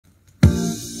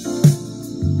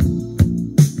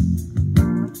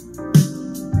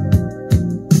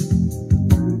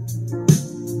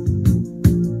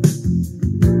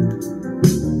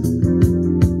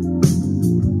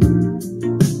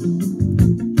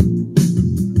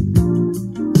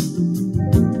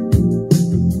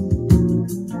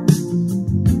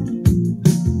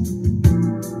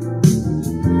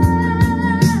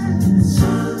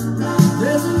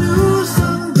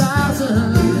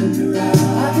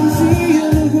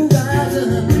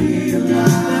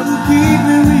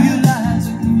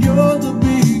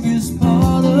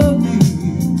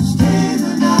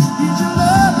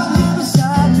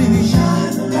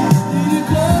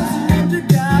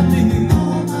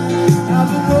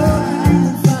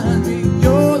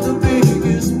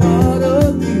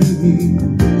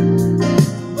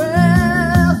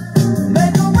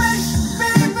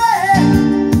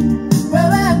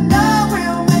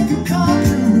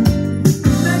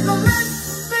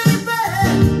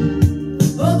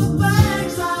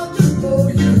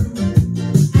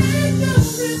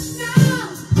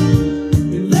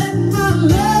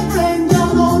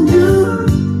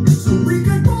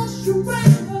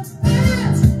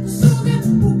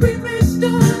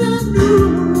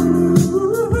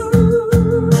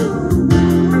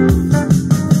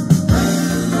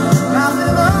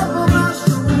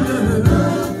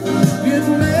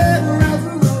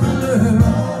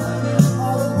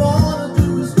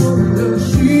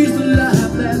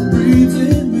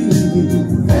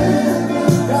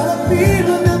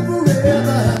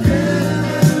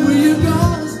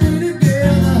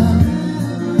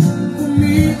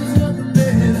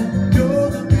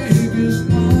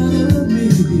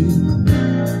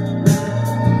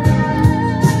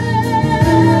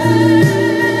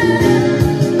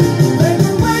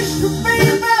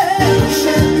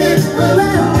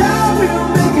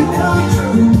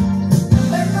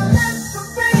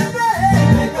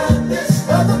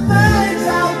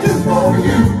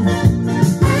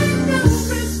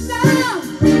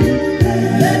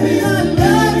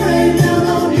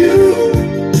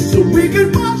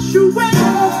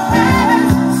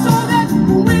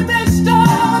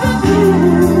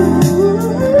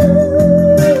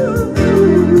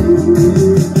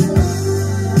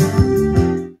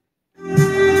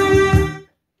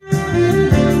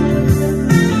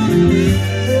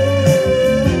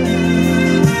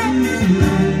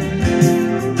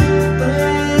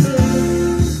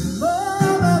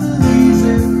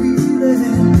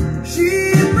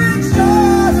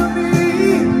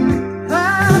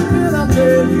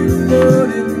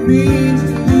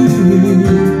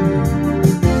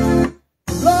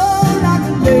Flow like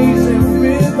a lazy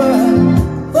river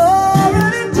for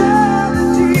an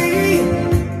eternity.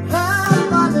 I'll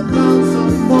find the ground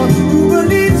someone who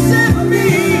believes in me.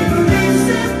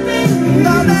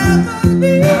 I'll never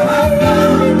be.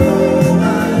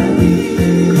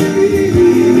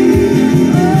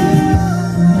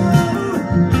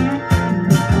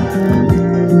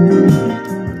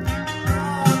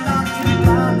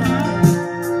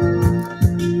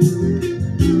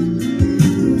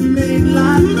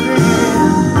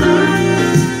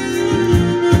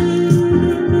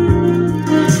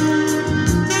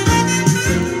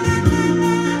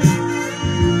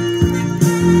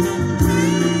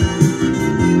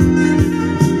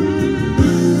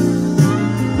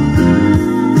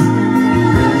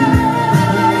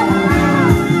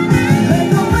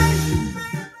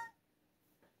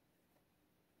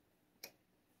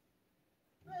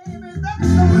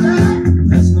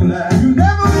 That's no lie. You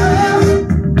never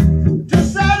will,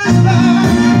 just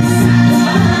satisfied.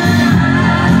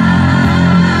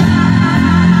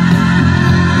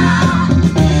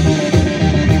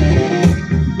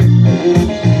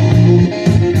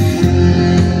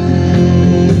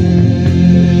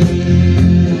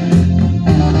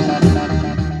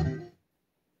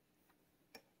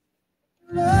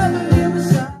 Love on the other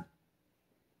side.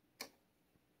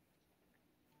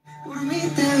 Por mí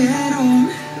te vieron.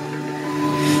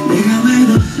 Déjame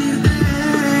decirte,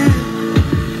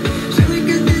 sé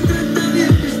que te trata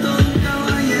bien, que es todo un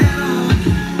caballero,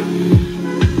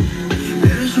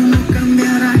 pero eso no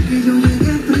cambiará que yo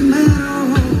llegué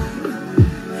primero.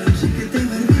 Sé que te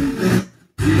va bien, pero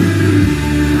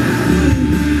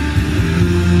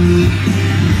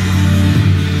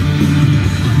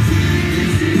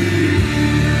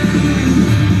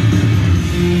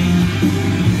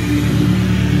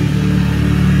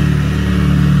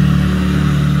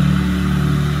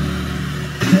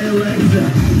Hey Alexa,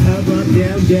 how about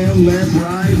down, down, left,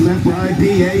 right,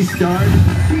 PA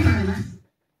start?